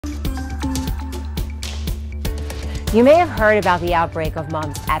You may have heard about the outbreak of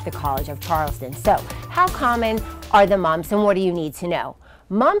mumps at the College of Charleston. So, how common are the mumps and what do you need to know?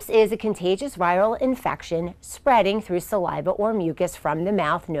 Mumps is a contagious viral infection spreading through saliva or mucus from the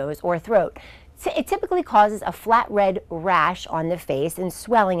mouth, nose, or throat. It typically causes a flat red rash on the face and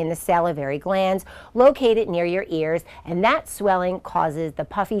swelling in the salivary glands located near your ears, and that swelling causes the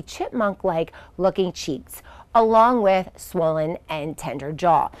puffy chipmunk-like looking cheeks, along with swollen and tender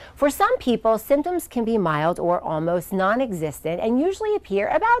jaw. For some people, symptoms can be mild or almost non-existent and usually appear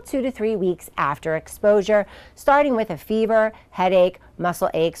about 2 to 3 weeks after exposure, starting with a fever, headache,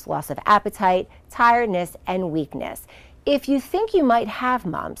 muscle aches, loss of appetite, tiredness, and weakness. If you think you might have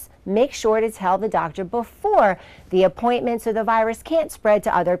mumps, make sure to tell the doctor before the appointment so the virus can't spread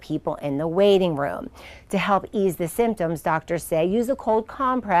to other people in the waiting room. To help ease the symptoms, doctors say use a cold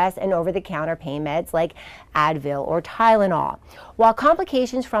compress and over-the-counter pain meds like Advil or Tylenol. While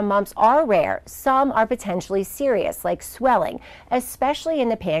complications from mumps are rare, some are potentially serious, like swelling, especially in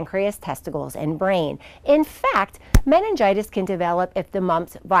the pancreas, testicles, and brain. In fact, meningitis can develop if the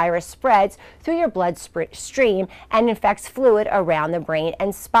mumps virus spreads through your bloodstream and infects fluid around the brain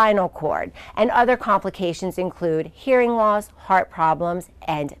and spinal cord. And other complications include hearing loss, heart problems,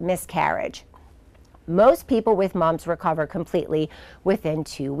 and miscarriage. Most people with mumps recover completely within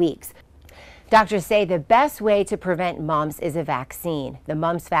 2 weeks. Doctors say the best way to prevent mumps is a vaccine. The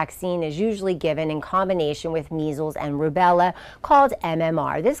mumps vaccine is usually given in combination with measles and rubella, called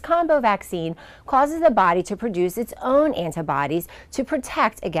MMR. This combo vaccine causes the body to produce its own antibodies to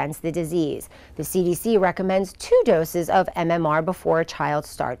protect against the disease. The CDC recommends 2 doses of MMR before a child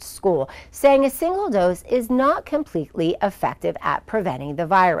starts school, saying a single dose is not completely effective at preventing the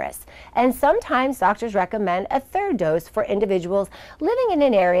virus. And sometimes doctors recommend a 3rd dose for individuals living in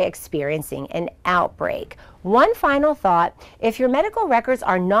an area experiencing an outbreak. One final thought, if your medical records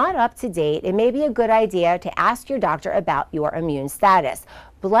are not up to date, it may be a good idea to ask your doctor about your immune status.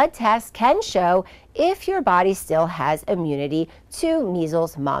 Blood tests can show if your body still has immunity to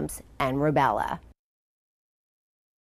measles, mumps, and rubella.